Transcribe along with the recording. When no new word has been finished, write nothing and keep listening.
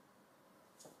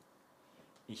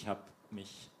Ich habe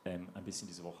mich ein bisschen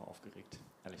diese Woche aufgeregt,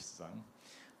 ehrlich zu sagen.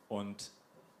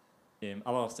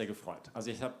 Aber auch sehr gefreut.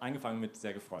 Also ich habe angefangen mit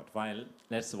sehr gefreut, weil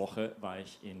letzte Woche war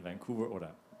ich in Vancouver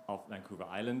oder auf Vancouver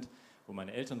Island, wo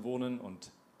meine Eltern wohnen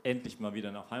und endlich mal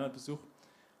wieder auf Heimatbesuch.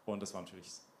 Und das war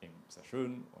natürlich sehr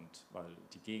schön, und weil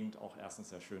die Gegend auch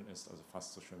erstens sehr schön ist, also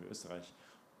fast so schön wie Österreich.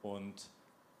 Und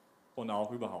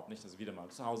auch überhaupt nicht, also wieder mal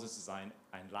zu Hause zu sein,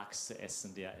 einen Lachs zu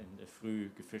essen, der in der Früh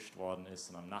gefischt worden ist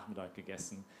und am Nachmittag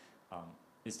gegessen,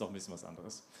 ist doch ein bisschen was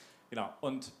anderes. Genau,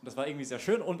 und das war irgendwie sehr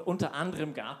schön, und unter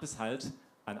anderem gab es halt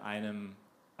an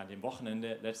dem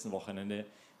Wochenende, letzten Wochenende,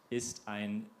 ist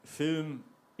ein Film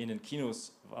in den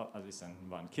Kinos, also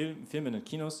war ein Film in den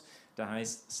Kinos, der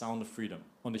heißt Sound of Freedom.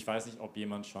 Und ich weiß nicht, ob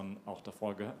jemand schon auch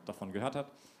davon gehört hat.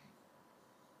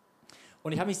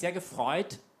 Und ich habe mich sehr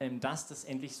gefreut, dass das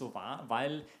endlich so war,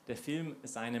 weil der Film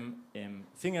seinem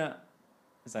Finger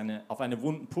auf einen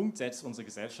wunden Punkt setzt, unsere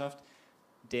Gesellschaft,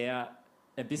 der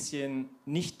ein bisschen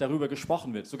nicht darüber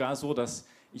gesprochen wird. Sogar so, dass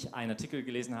ich einen Artikel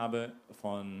gelesen habe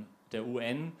von der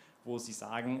UN, wo sie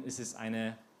sagen, es ist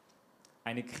eine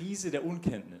Krise der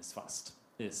Unkenntnis fast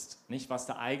ist, nicht, was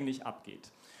da eigentlich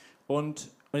abgeht. Und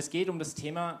es geht um das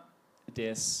Thema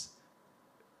des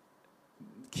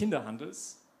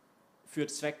Kinderhandels für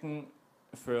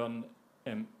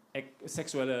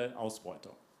sexuelle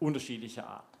Ausbeutung unterschiedlicher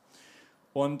Art.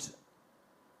 Und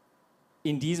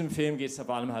in diesem Film geht es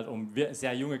vor allem halt um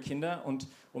sehr junge Kinder und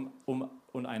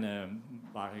um eine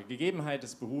wahre Gegebenheit.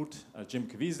 Es beruht Jim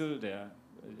Caviezel, der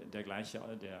gleiche,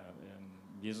 der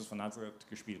Jesus von Nazareth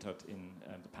gespielt hat in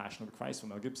The Passion of the Christ von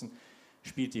Mel Gibson,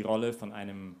 spielt die Rolle von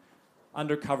einem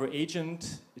Undercover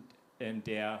Agent,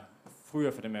 der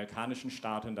früher für den amerikanischen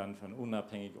Staat und dann für eine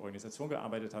unabhängige Organisation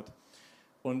gearbeitet hat,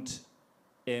 und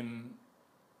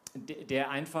der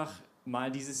einfach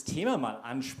mal dieses Thema mal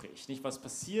anspricht, nicht, was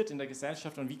passiert in der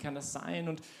Gesellschaft und wie kann das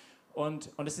sein, und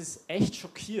es ist echt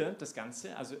schockierend, das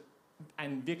Ganze, also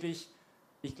ein wirklich,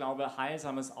 ich glaube,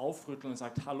 heilsames Aufrütteln und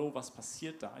sagt, hallo, was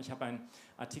passiert da? Ich habe einen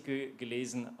Artikel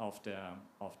gelesen auf der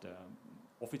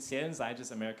offiziellen Seite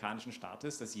des amerikanischen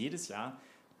Staates, dass jedes Jahr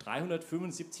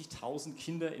 375.000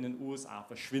 Kinder in den USA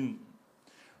verschwinden.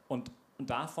 Und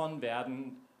davon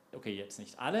werden, okay, jetzt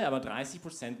nicht alle, aber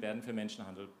 30% werden für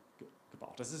Menschenhandel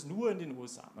gebraucht. Das ist nur in den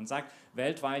USA. Man sagt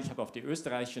weltweit, ich habe auf die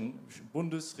österreichische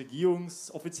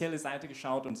Bundesregierungsoffizielle Seite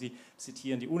geschaut und sie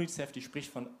zitieren die UNICEF, die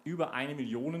spricht von über 1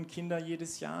 Million Kinder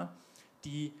jedes Jahr,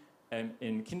 die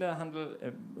in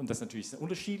Kinderhandel, und das ist natürlich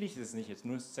unterschiedlich, das ist nicht jetzt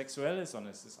nur sexuell,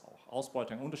 sondern es ist auch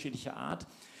Ausbeutung unterschiedlicher Art.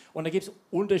 Und da gibt es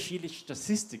unterschiedliche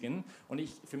Statistiken, und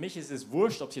für mich ist es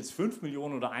wurscht, ob es jetzt 5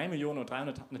 Millionen oder 1 Million oder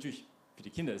 300, natürlich für die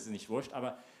Kinder ist es nicht wurscht,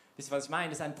 aber wisst ihr, was ich meine?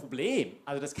 Das ist ein Problem.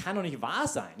 Also das kann doch nicht wahr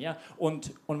sein. Ja?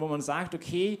 Und wo man sagt,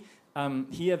 okay,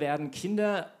 hier werden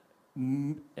Kinder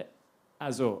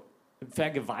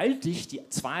vergewaltigt, die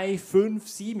 2, 5,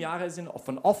 7 Jahre sind,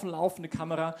 von offen laufende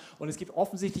Kamera, und es gibt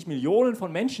offensichtlich Millionen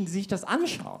von Menschen, die sich das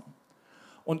anschauen.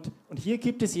 Und hier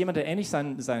gibt es jemanden, der endlich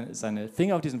seine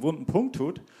Finger auf diesen wunden Punkt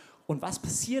tut. Und was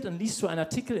passiert? Dann liest du einen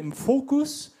Artikel im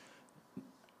Fokus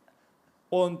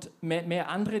und mehr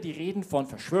andere, die reden von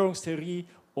Verschwörungstheorie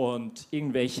und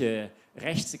irgendwelche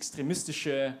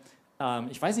rechtsextremistische,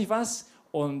 ich weiß nicht was,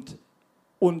 und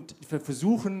wir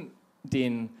versuchen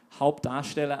den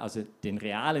Hauptdarsteller, also den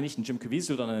realen, nicht den Jim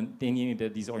Caviezel, sondern denjenigen,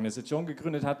 der diese Organisation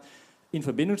gegründet hat, in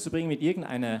Verbindung zu bringen mit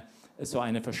irgendeiner so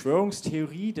eine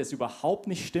Verschwörungstheorie, das überhaupt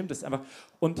nicht stimmt, das einfach,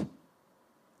 und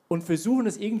versuchen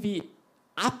es irgendwie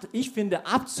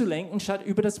abzulenken, statt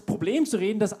über das Problem zu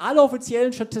reden, dass alle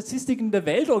offiziellen Statistiken der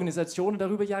Weltorganisationen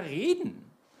darüber ja reden.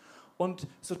 Und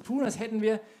so tun, als hätten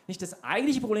wir nicht, das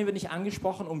eigentliche Problem wird nicht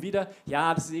angesprochen, um wieder,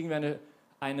 ja, das ist irgendwie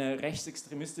eine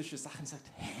rechtsextremistische Sache, und sagt,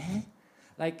 hä?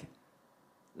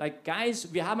 Like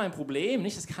guys, wir haben ein Problem,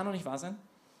 nicht? Das kann doch nicht wahr sein.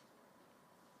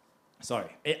 Sorry,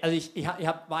 also ich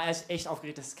war erst echt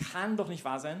aufgeregt, das kann doch nicht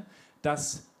wahr sein,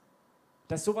 dass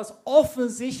sowas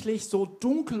offensichtlich so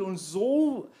dunkel und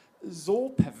so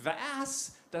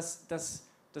pervers, dass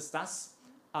das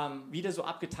wieder so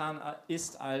abgetan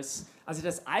ist also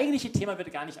das eigentliche Thema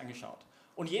wird gar nicht angeschaut.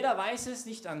 Und jeder weiß es,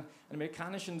 nicht an der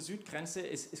amerikanischen Südgrenze,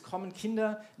 es kommen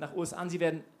Kinder nach USA, sie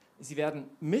werden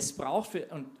missbraucht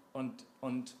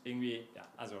und irgendwie, ja,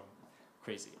 also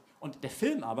crazy. Und der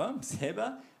Film aber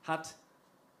selber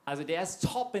der ist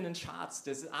top in den Charts,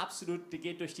 das ist absolut, der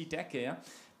geht durch die Decke, ja.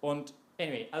 Und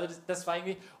anyway, also das war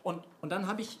irgendwie, und dann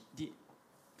habe ich ein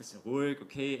bisschen ruhig,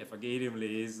 okay, Evangelium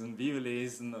lesen, Bibel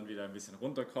lesen und wieder ein bisschen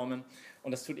runterkommen,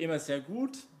 und das tut immer sehr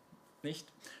gut, nicht?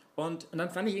 Und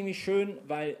dann fand ich irgendwie schön,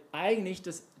 weil eigentlich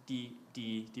die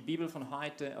Bibel von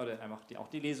heute, oder einfach auch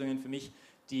die Lesungen für mich,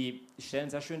 die stellen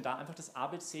sehr schön dar, einfach das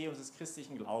ABC unseres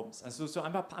christlichen Glaubens. Also so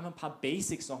einfach ein paar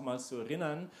Basics nochmal zu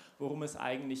erinnern, worum es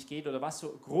eigentlich geht oder was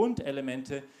so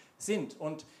Grundelemente sind.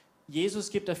 Und Jesus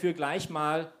gibt dafür gleich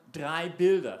mal 3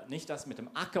 Bilder. Nicht das mit dem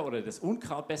Acker oder das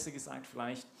Unkraut, besser gesagt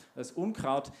vielleicht, das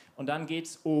Unkraut. Und dann geht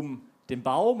es um den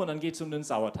Baum und dann geht es um den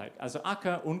Sauerteig. Also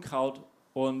Acker, Unkraut,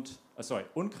 Baum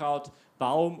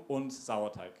und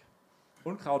Sauerteig.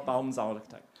 Unkraut, Baum und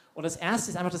Sauerteig. Und das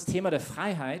erste ist einfach das Thema der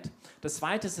Freiheit, das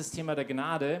zweite ist das Thema der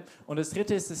Gnade und das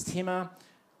dritte ist das Thema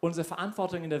unsere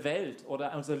Verantwortung in der Welt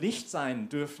oder unser Licht sein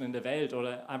dürfen in der Welt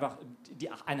oder einfach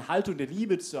eine Haltung der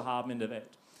Liebe zu haben in der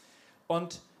Welt.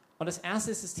 Und das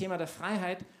erste ist das Thema der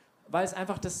Freiheit, weil es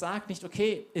einfach das sagt, nicht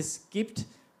okay, es gibt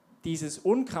dieses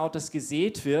Unkraut, das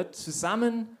gesät wird,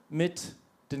 zusammen mit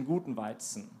den guten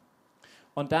Weizen.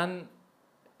 Und dann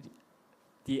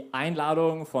die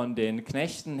Einladung von den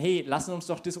Knechten, hey, lassen uns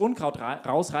doch das Unkraut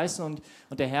rausreißen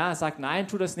und der Herr sagt, nein,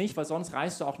 tu das nicht, weil sonst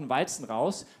reißt du auch den Weizen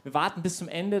raus. Wir warten bis zum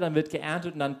Ende, dann wird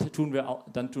geerntet und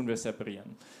dann tun wir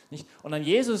separieren. Nicht? Und dann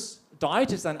Jesus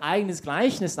deutet sein eigenes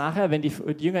Gleichnis nachher, wenn die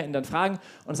Jünger ihn dann fragen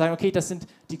und sagen, okay, das sind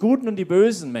die guten und die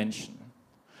bösen Menschen.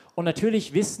 Und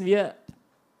natürlich wissen wir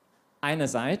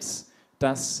einerseits,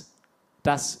 dass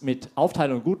das mit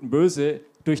Aufteilung Gut und Böse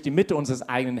durch die Mitte unseres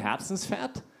eigenen Herzens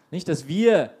fährt. Nicht, dass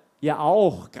wir ja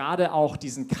auch, gerade auch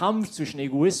diesen Kampf zwischen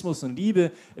Egoismus und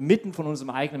Liebe mitten von unserem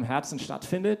eigenen Herzen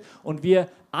stattfindet und wir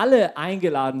alle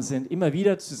eingeladen sind, immer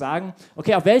wieder zu sagen,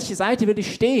 okay, auf welche Seite will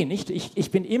ich stehen? Nicht?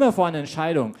 Ich bin immer vor einer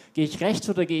Entscheidung. Gehe ich rechts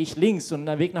oder gehe ich links? Und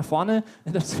der Weg nach vorne,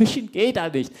 dazwischen geht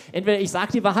halt nicht. Entweder ich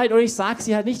sage die Wahrheit oder ich sage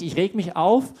sie halt nicht. Ich reg mich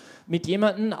auf mit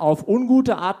jemandem auf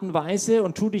ungute Art und Weise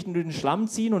und tue dich in den Schlamm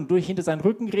ziehen und hinter seinen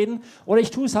Rücken reden. Oder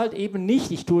ich tue es halt eben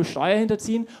nicht. Ich tue Steuer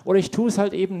hinterziehen oder ich tue es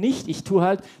halt eben nicht. Ich tue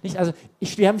halt nicht. Also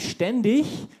wir haben ständig,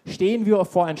 stehen wir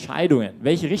vor Entscheidungen.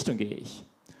 Welche Richtung gehe ich?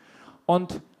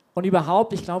 Und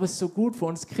überhaupt, ich glaube, es ist so gut für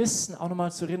uns Christen auch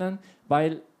nochmal zu erinnern,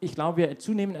 weil ich glaube, wir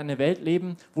zunehmend in einer Welt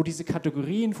leben, wo diese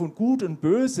Kategorien von Gut und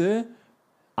Böse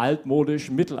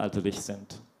altmodisch, mittelalterlich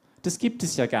sind. Das gibt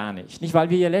es ja gar nicht. Nicht, weil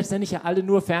wir ja letztendlich ja alle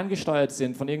nur ferngesteuert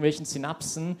sind von irgendwelchen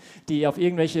Synapsen, die auf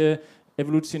irgendwelche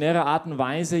evolutionäre Art und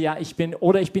Weise, ja, ich bin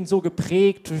so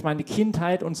geprägt durch meine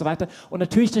Kindheit und so weiter. Und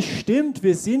natürlich, das stimmt,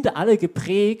 wir sind alle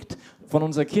geprägt von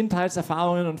unseren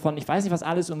Kindheitserfahrungen und von, ich weiß nicht was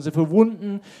alles, unsere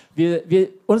Verwunden.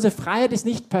 Unsere Freiheit ist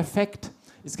nicht perfekt,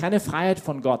 ist keine Freiheit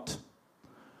von Gott.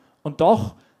 Und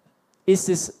doch ist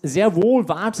es sehr wohl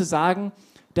wahr zu sagen,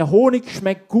 der Honig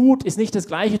schmeckt gut, ist nicht das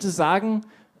Gleiche zu sagen,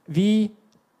 wie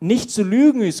nicht zu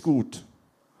lügen ist gut.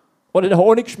 Oder der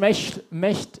Honig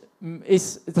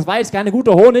das war jetzt keine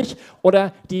gute Honig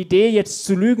oder die Idee jetzt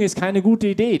zu lügen ist keine gute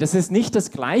Idee. Das ist nicht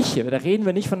das Gleiche, da reden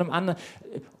wir nicht von einem anderen.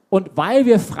 Und weil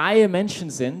wir freie Menschen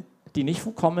sind, die nicht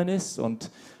vollkommen ist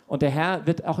und der Herr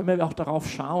wird auch immer auch darauf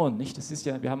schauen. Nicht? Das ist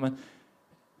ja, wir haben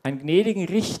einen gnädigen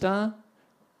Richter,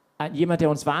 jemand, der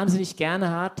uns wahnsinnig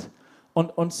gerne hat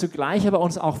und zugleich aber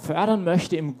uns auch fördern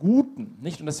möchte im Guten.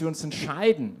 Nicht? Und dass wir uns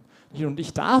entscheiden. Nicht? Und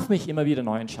ich darf mich immer wieder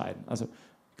neu entscheiden. Also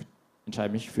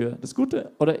entscheide mich für das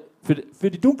Gute oder für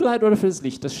die Dunkelheit oder für das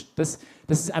Licht. Das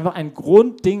ist einfach ein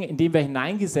Grundding, in dem wir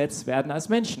hineingesetzt werden als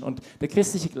Menschen. Und der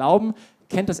christliche Glauben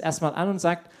kennt das erstmal an und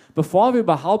sagt, bevor wir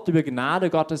überhaupt über Gnade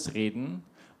Gottes reden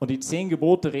und die 10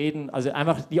 Gebote reden, also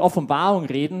einfach die Offenbarung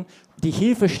reden, die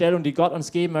Hilfestellung, die Gott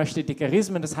uns geben möchte, die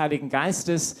Charismen des Heiligen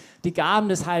Geistes, die Gaben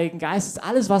des Heiligen Geistes,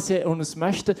 alles, was er uns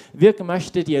möchte, wirken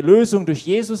möchte, die Erlösung durch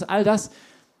Jesus, all das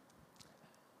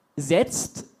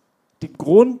setzt die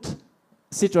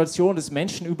Grundsituation des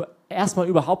Menschen erstmal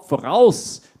überhaupt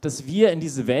voraus, dass wir in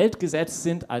diese Welt gesetzt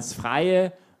sind als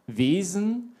freie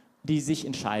Wesen, die sich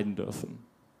entscheiden dürfen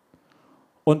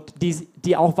und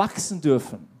die auch wachsen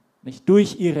dürfen, nicht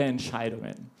durch ihre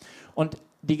Entscheidungen. Und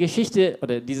die Geschichte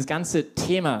oder dieses ganze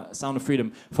Thema Sound of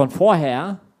Freedom von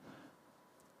vorher,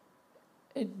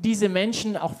 diese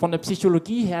Menschen auch von der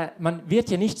Psychologie her, man wird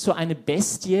ja nicht zu einer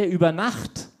Bestie über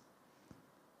Nacht.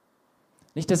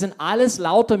 Nicht, das sind alles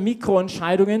lauter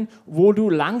Mikroentscheidungen, wo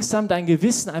du langsam dein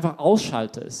Gewissen einfach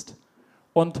ausschaltest.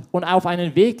 Und auf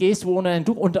einen Weg gehst, wo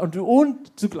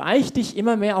und zugleich dich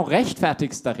immer mehr auch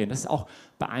rechtfertigst darin. Das ist auch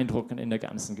beeindruckend in der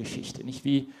ganzen Geschichte. Nicht?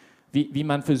 Wie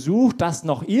man versucht, das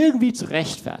noch irgendwie zu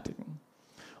rechtfertigen.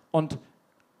 Und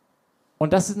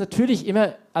das ist natürlich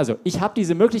immer, also ich habe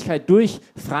diese Möglichkeit durch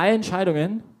freie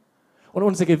Entscheidungen und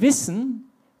unser Gewissen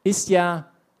ist ja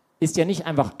nicht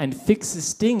einfach ein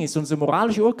fixes Ding, ist unsere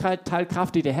moralische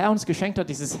Urteilkraft, die der Herr uns geschenkt hat,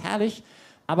 dieses herrlich,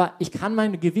 aber ich kann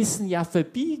mein Gewissen ja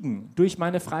verbiegen durch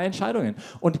meine freien Entscheidungen.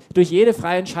 Und durch jede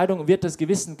freie Entscheidung wird das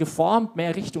Gewissen geformt,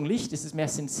 mehr Richtung Licht, es ist mehr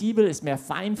sensibel, ist mehr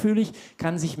feinfühlig,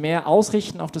 kann sich mehr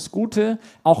ausrichten auf das Gute,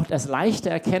 auch das Leichte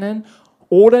erkennen.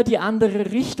 Oder die andere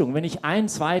Richtung. Wenn ich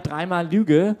 1, 2, 3 Mal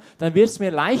lüge, dann wird es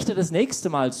mir leichter, das nächste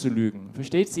Mal zu lügen.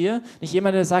 Versteht ihr? Nicht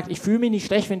jemand, der sagt, ich fühle mich nicht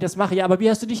schlecht, wenn ich das mache. Ja, aber wie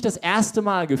hast du dich das erste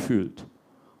Mal gefühlt?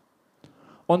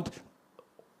 Und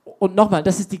nochmal,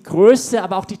 das ist die Größe,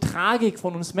 aber auch die Tragik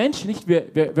von uns Menschen. Nicht?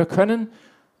 Wir können,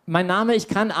 ich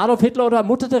kann Adolf Hitler oder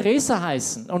Mutter Teresa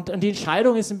heißen. Und die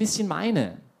Entscheidung ist ein bisschen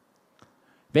meine.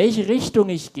 Welche Richtung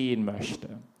ich gehen möchte.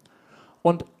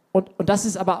 Und das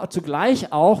ist aber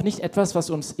zugleich auch nicht etwas, was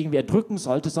uns irgendwie erdrücken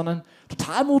sollte, sondern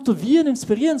total motivieren,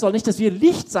 inspirieren soll. Nicht, dass wir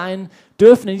Licht sein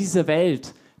dürfen in dieser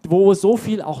Welt, wo es so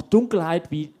viel auch Dunkelheit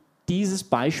wie dieses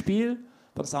Beispiel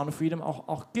von Sound of Freedom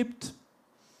auch gibt.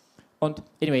 Und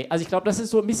anyway, also ich glaube, das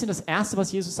ist so ein bisschen das Erste,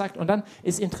 was Jesus sagt. Und dann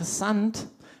ist interessant,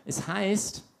 es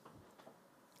heißt,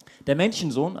 der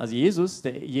Menschensohn, also Jesus,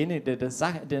 derjenige, der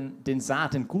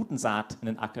den guten Saat in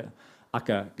den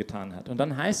Acker getan hat. Und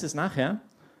dann heißt es nachher,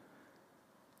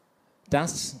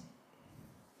 dass,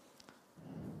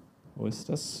 wo ist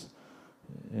das?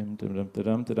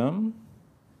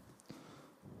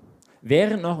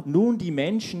 Während noch nun die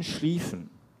Menschen schliefen,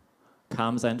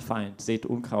 kam sein Feind, seht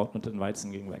Unkraut und den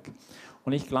Weizen ging weg.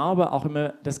 Und ich glaube auch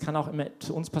immer, das kann auch immer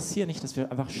zu uns passieren, nicht, dass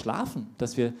wir einfach schlafen,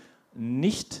 dass wir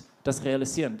nicht das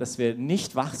realisieren, dass wir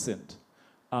nicht wach sind.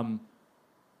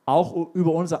 Auch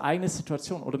über unsere eigene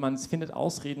Situation oder man findet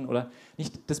Ausreden oder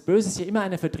nicht. Das Böse ist ja immer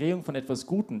eine Verdrehung von etwas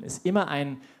Guten, ist immer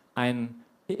ein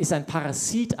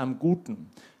Parasit am Guten.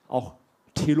 Auch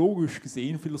theologisch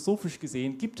gesehen, philosophisch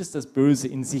gesehen gibt es das Böse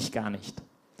in sich gar nicht.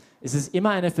 Es ist immer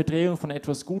eine Verdrehung von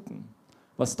etwas Guten,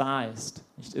 was da ist.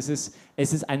 Es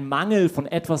ist ein Mangel von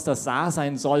etwas, das da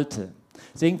sein sollte.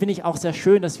 Deswegen finde ich auch sehr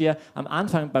schön, dass wir am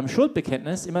Anfang beim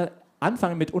Schuldbekenntnis immer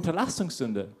anfangen mit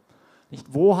Unterlassungssünde. Nicht,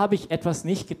 wo habe ich etwas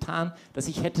nicht getan, das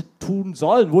ich hätte tun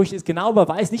sollen, wo ich es genau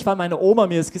weiß, nicht weil meine Oma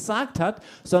mir es gesagt hat,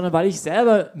 sondern weil ich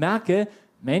selber merke,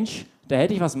 Mensch, da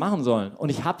hätte ich was machen sollen. Und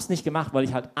ich habe es nicht gemacht, weil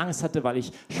ich halt Angst hatte, weil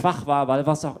ich schwach war, weil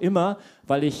was auch immer,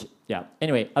 weil ich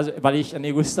ein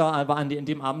Egoist war in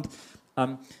dem Abend.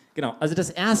 Genau, also das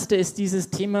Erste ist dieses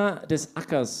Thema des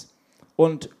Ackers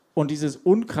und dieses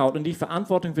Unkraut und die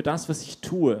Verantwortung für das, was ich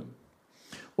tue.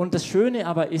 Und das Schöne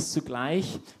aber ist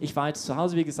zugleich, ich war jetzt zu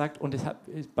Hause, wie gesagt, und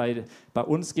bei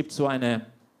uns gibt es so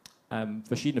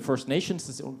verschiedene First Nations,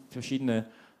 das sind verschiedene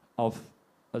auf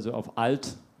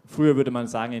alt, früher würde man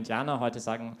sagen Indianer, heute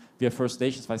sagen wir First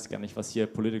Nations, weiß gar nicht, was hier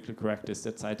political correct ist,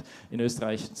 derzeit in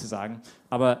Österreich zu sagen,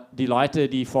 aber die Leute,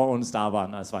 die vor uns da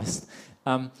waren, als weißt.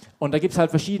 Und da gibt es halt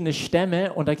verschiedene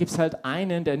Stämme und da gibt es halt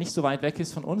einen, der nicht so weit weg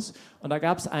ist von uns und da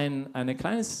gab es ein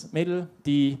kleines Mädel,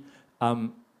 die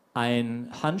ein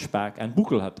Hunchback, ein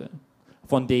Buckel hatte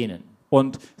von denen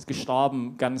und ist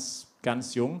gestorben ganz,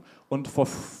 ganz jung und vor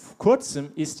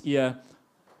kurzem ist ihr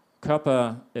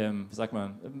Körper,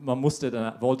 man wollte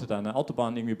da eine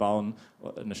Autobahn irgendwie bauen,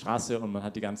 eine Straße und man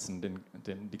hat die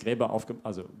Gräber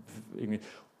irgendwie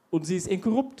und sie ist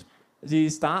inkorrupt. Sie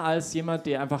ist da als jemand,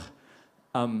 der einfach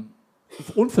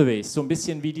unverwest, so ein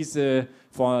bisschen wie es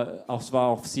war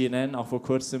auf CNN auch vor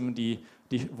kurzem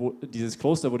dieses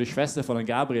Kloster, wo die Schwester von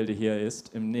Gabriel, die hier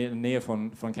ist, in der Nähe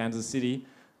von Kansas City,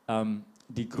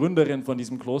 die Gründerin von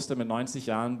diesem Kloster mit 90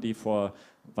 Jahren, die vor,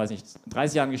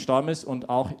 30 Jahren gestorben ist und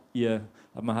auch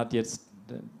man hat jetzt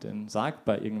den Sarg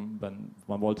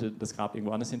man wollte das Grab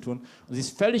irgendwo anders hin tun und sie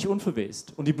ist völlig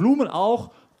unverwest und die Blumen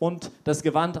auch und das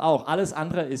Gewand auch. Alles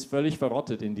andere ist völlig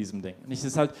verrottet in diesem Ding.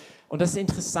 Und das ist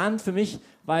interessant für mich,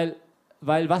 weil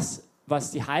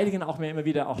was die Heiligen auch mir immer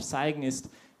wieder auch zeigen ist,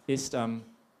 das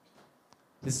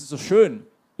ist so schön.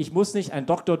 Ich muss nicht einen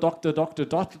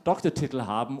Doktortitel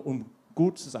haben, um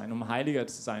gut zu sein, um heiliger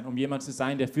zu sein, um jemand zu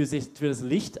sein, der für das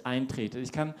Licht eintretet.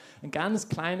 Ich kann ein ganz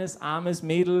kleines, armes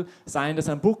Mädel sein, das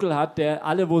einen Buckel hat,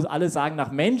 wo alle sagen,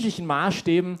 nach menschlichen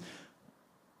Maßstäben,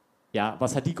 ja,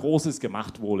 was hat die Großes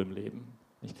gemacht wohl im Leben?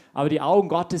 Nicht? Aber die Augen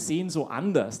Gottes sehen so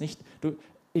anders. Nicht?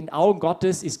 In Augen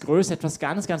Gottes ist Größe etwas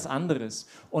ganz, ganz anderes.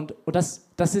 Und das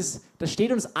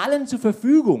steht uns allen zur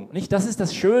Verfügung. Nicht? Das ist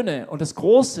das Schöne und das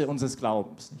Große unseres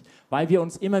Glaubens. Nicht? Weil wir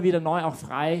uns immer wieder neu auch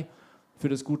frei für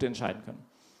das Gute entscheiden können.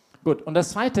 Gut, und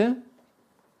das zweite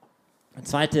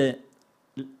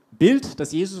Bild,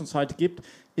 das Jesus uns heute gibt,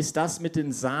 ist das mit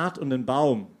den Saat und dem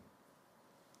Baum.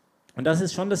 Und das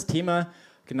ist schon das Thema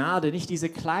Gnade, nicht diese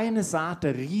kleine Saat,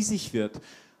 der riesig wird.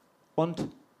 Und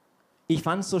ich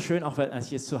fand es so schön, auch als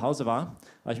ich jetzt zu Hause war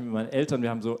ich mit meinen Eltern, wir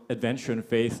haben so Adventure in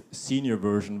Faith Senior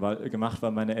Version gemacht,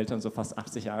 weil meine Eltern so fast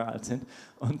 80 Jahre alt sind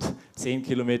und 10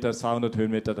 Kilometer, 200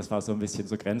 Höhenmeter, das war so ein bisschen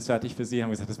so grenzwertig für sie, haben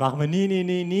gesagt, das machen wir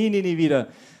nie wieder.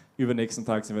 übernächsten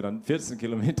Tag sind wir dann 14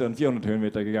 Kilometer und 400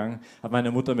 Höhenmeter gegangen. Habe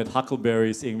meine Mutter mit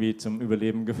Huckleberries irgendwie zum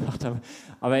Überleben gebracht.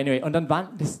 Aber anyway, und dann waren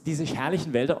diese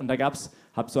herrlichen Wälder und da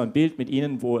habe so ein Bild mit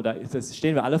ihnen, wo das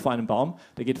stehen wir alle vor einem Baum,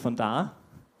 der geht von da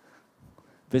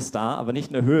bis da, aber nicht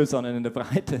in der Höhe, sondern in der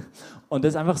Breite. Und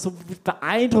das ist einfach so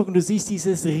beeindruckend. Du siehst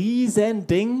dieses riesen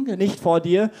Ding nicht vor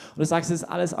dir und du sagst, es ist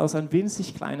alles aus einem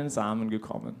winzig kleinen Samen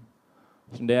gekommen.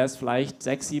 Und der ist vielleicht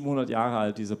 600, 700 Jahre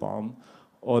alt, dieser Baum.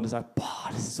 Und du sagst, boah,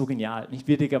 das ist so genial. Nicht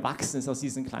wie der gewachsen ist aus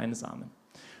diesen kleinen Samen.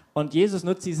 Und Jesus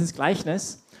nutzt dieses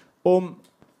Gleichnis, um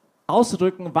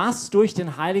auszudrücken, was durch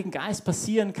den Heiligen Geist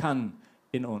passieren kann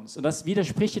in uns. Und das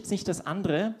widerspricht jetzt nicht das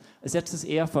andere, es setzt es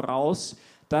eher voraus,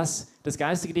 dass das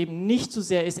geistige Leben nicht so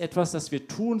sehr ist etwas, das wir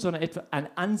tun, sondern ein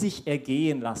an sich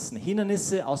ergehen lassen,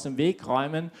 Hindernisse aus dem Weg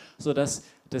räumen, sodass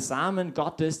der Samen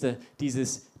Gottes,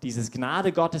 dieses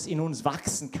Gnade Gottes in uns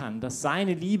wachsen kann, dass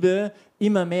seine Liebe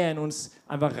immer mehr in uns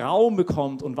einfach Raum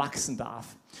bekommt und wachsen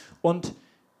darf. Und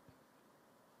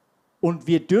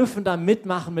wir dürfen da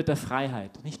mitmachen mit der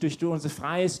Freiheit, nicht durch unser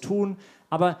freies Tun,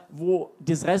 aber wo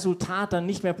das Resultat dann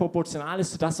nicht mehr proportional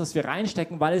ist zu das, was wir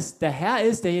reinstecken, weil es der Herr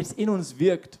ist, der jetzt in uns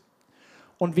wirkt.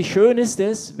 Und wie schön ist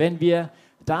es, wenn wir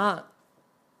da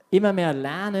immer mehr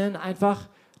lernen, einfach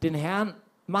den Herrn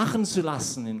machen zu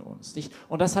lassen in uns. Nicht?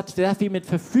 Und das hat sehr viel mit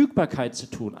Verfügbarkeit zu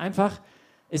tun. Einfach,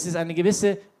 es ist eine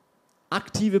gewisse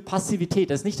aktive Passivität.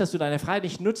 Das ist nicht, dass du deine Freiheit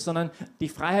nicht nutzt, sondern die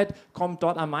Freiheit kommt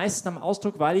dort am meisten am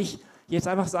Ausdruck, weil ich jetzt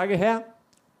einfach sage, Herr,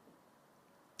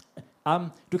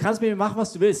 du kannst mit mir machen,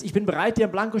 was du willst. Ich bin bereit, dir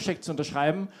einen Blankoscheck zu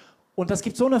unterschreiben. Und das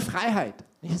gibt so eine Freiheit.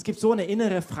 Es gibt so eine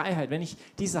innere Freiheit, wenn ich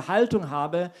diese Haltung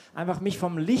habe, einfach mich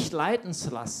vom Licht leiten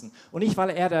zu lassen. Und nicht, weil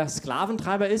er der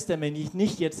Sklaventreiber ist, der mir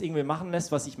nicht jetzt irgendwie machen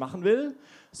lässt, was ich machen will,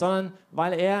 sondern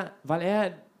weil er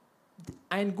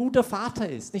ein guter Vater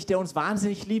ist, nicht, der uns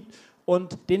wahnsinnig liebt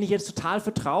und den ich jetzt total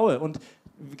vertraue. Und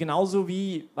genauso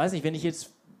wie, weiß nicht, wenn ich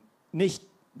jetzt nicht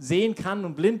sehen kann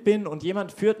und blind bin und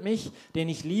jemand führt mich, den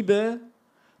ich liebe,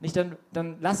 nicht,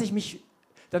 dann lasse ich mich,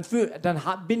 dann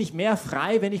bin ich mehr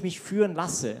frei, wenn ich mich führen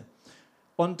lasse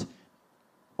und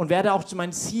werde auch zu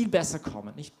meinem Ziel besser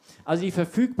kommen. Nicht? Also die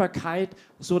Verfügbarkeit,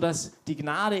 so dass die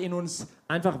Gnade in uns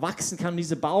einfach wachsen kann,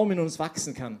 dieser Baum in uns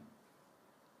wachsen kann.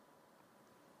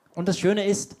 Und das Schöne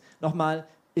ist, nochmal,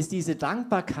 ist diese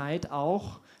Dankbarkeit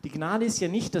auch, die Gnade ist ja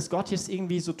nicht, dass Gott jetzt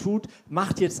irgendwie so tut,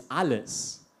 macht jetzt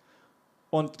alles.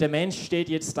 Und der Mensch steht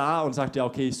jetzt da und sagt, ja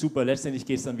okay, super, letztendlich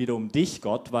geht es dann wieder um dich,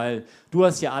 Gott, weil du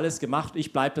hast ja alles gemacht,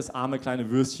 ich bleibe das arme kleine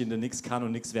Würstchen, der nichts kann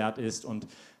und nichts wert ist und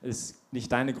es ist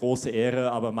nicht deine große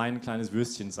Ehre, aber mein kleines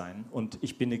Würstchen sein und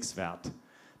ich bin nichts wert.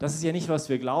 Das ist ja nicht, was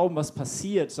wir glauben, was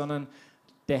passiert, sondern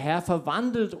der Herr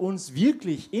verwandelt uns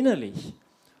wirklich innerlich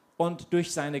und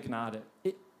durch seine Gnade.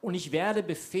 Und ich werde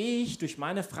befähigt, durch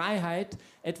meine Freiheit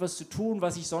etwas zu tun,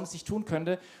 was ich sonst nicht tun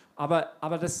könnte, aber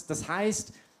das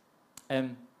heißt,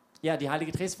 die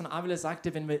heilige Therese von Avila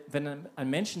sagte, wenn ein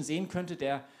Menschen sehen könnte,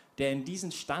 der in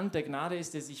diesem Stand der Gnade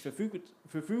ist, der sich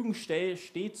Verfügung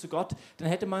steht zu Gott, dann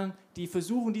hätte man die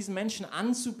versuchen, diesen Menschen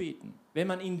anzubeten, wenn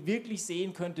man ihn wirklich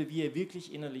sehen könnte, wie er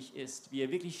wirklich innerlich ist, wie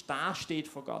er wirklich dasteht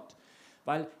vor Gott,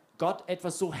 weil Gott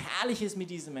etwas so Herrliches mit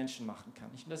diesen Menschen machen kann.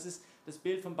 Und das ist das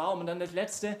Bild vom Baum. Und dann das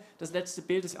letzte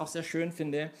Bild, das ich auch sehr schön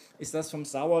finde, ist das vom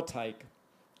Sauerteig.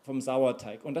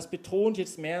 Und das betont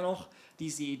jetzt mehr noch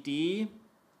diese Idee,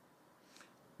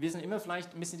 wir sind immer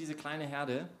vielleicht ein bisschen diese kleine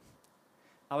Herde,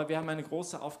 aber wir haben eine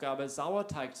große Aufgabe,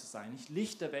 Sauerteig zu sein, nicht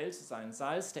Licht der Welt zu sein,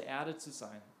 Salz der Erde zu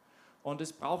sein. Und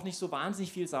es braucht nicht so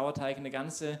wahnsinnig viel Sauerteig, eine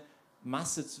ganze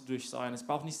Masse zu durchsäuern. Es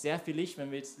braucht nicht sehr viel Licht, wenn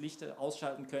wir jetzt Lichter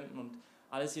ausschalten könnten und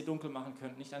alles hier dunkel machen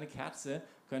könnten. Nicht eine Kerze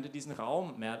könnte diesen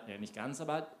Raum, nicht ganz,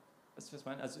 aber was ich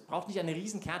meine, also es braucht nicht eine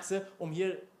Riesenkerze, um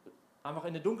hier einfach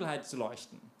in der Dunkelheit zu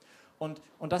leuchten. Und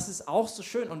das ist auch so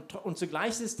schön und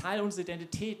zugleich ist es Teil unserer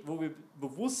Identität, wo wir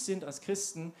bewusst sind als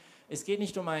Christen, es geht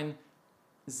nicht um eine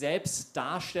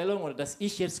Selbstdarstellung oder dass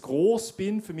ich jetzt groß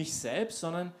bin für mich selbst,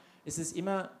 sondern es ist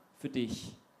immer für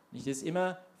dich, nicht? Es ist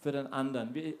immer für den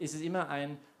anderen, es ist immer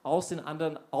ein aus den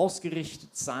anderen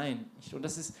ausgerichtet sein. Nicht? Und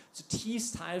das ist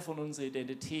zutiefst Teil von unserer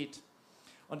Identität.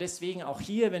 Und deswegen auch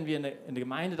hier, wenn wir in der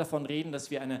Gemeinde davon reden,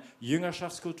 dass wir eine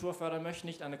Jüngerschaftskultur fördern möchten,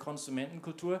 nicht eine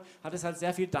Konsumentenkultur, hat es halt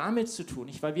sehr viel damit zu tun,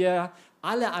 nicht? Weil wir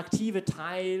alle aktive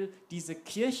Teil dieser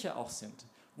Kirche auch sind,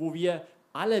 wo wir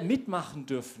alle mitmachen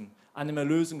dürfen an dem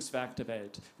Erlösungswerk der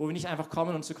Welt, wo wir nicht einfach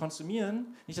kommen, um zu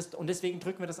konsumieren. Und deswegen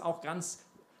drücken wir das auch ganz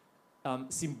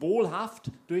symbolhaft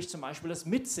durch zum Beispiel das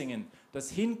Mitsingen, das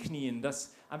Hinknien,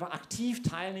 das einfach aktiv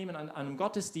teilnehmen an einem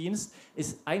Gottesdienst,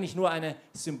 ist eigentlich nur eine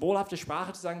symbolhafte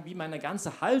Sprache zu sagen, wie meine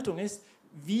ganze Haltung ist.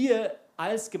 Wir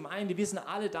als Gemeinde, wir sind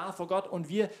alle da vor Gott und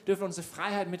wir dürfen unsere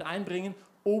Freiheit mit einbringen,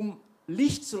 um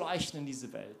Licht zu leuchten in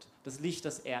diese Welt. Das Licht,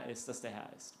 das er ist, das der Herr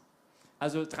ist.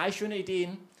 Also 3 schöne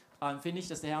Ideen, finde ich,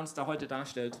 dass der Herr uns da heute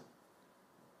darstellt.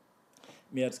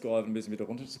 Mir hat es geholfen, ein bisschen wieder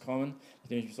runterzukommen,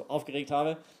 nachdem ich mich so aufgeregt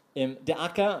habe. Der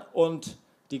Acker und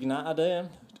die Gnade,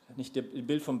 nicht das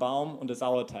Bild vom Baum und der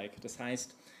Sauerteig. Das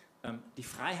heißt, die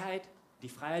Freiheit,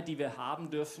 die wir haben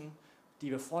dürfen, die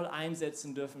wir voll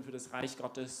einsetzen dürfen für das Reich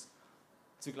Gottes.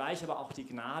 Zugleich aber auch die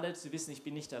Gnade, zu wissen, ich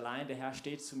bin nicht allein, der Herr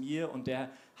steht zu mir und der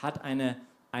hat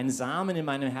einen Samen in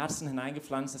meinem Herzen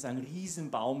hineingepflanzt, das ein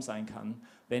Riesenbaum sein kann,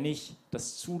 wenn ich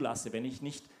das zulasse, wenn ich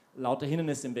nicht lauter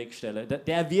Hindernisse im Weg stelle.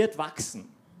 Der wird wachsen,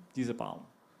 dieser Baum.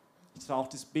 Das war auch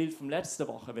das Bild von letzter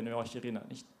Woche, wenn ihr euch erinnert.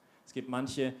 Nicht? Es gibt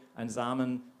einen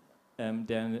Samen, der in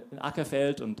den Acker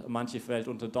fällt und manche fällt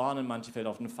unter Dornen, manche fällt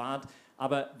auf den Pfad.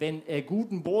 Aber wenn er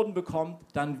guten Boden bekommt,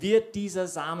 dann wird dieser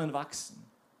Samen wachsen.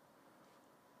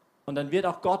 Und dann wird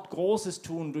auch Gott Großes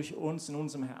tun durch uns in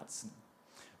unserem Herzen.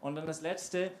 Und dann das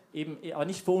Letzte, eben, aber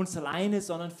nicht für uns alleine,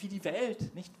 sondern für die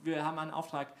Welt. Nicht? Wir haben einen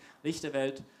Auftrag, Licht der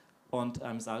Welt und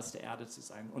Salz der Erde zu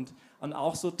sein. Und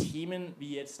auch so Themen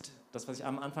wie jetzt, das, was ich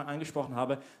am Anfang angesprochen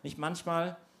habe, nicht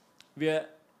manchmal, wir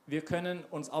können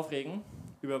uns aufregen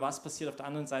über was passiert auf der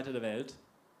anderen Seite der Welt,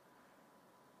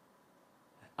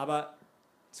 aber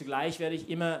zugleich werde ich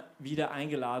immer wieder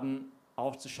eingeladen,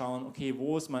 auch zu schauen, okay,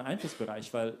 wo ist mein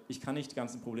Einflussbereich, weil ich kann nicht die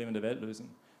ganzen Probleme der Welt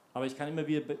lösen. Aber ich kann immer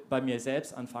wieder bei mir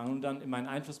selbst anfangen und dann in meinen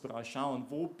Einflussbereich schauen,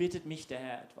 wo bittet mich der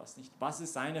Herr etwas, nicht? Was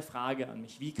ist seine Frage an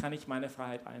mich? Wie kann ich meine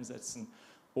Freiheit einsetzen,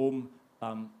 um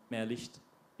mehr Licht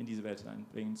in diese Welt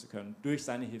hineinbringen zu können, durch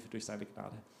seine Hilfe, durch seine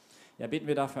Gnade. Ja, beten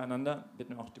wir da füreinander,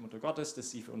 bitten wir auch die Mutter Gottes,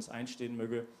 dass sie für uns einstehen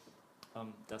möge,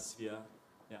 dass wir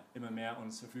immer mehr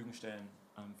uns zur Verfügung stellen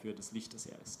für das Licht, das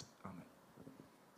er ist. Amen.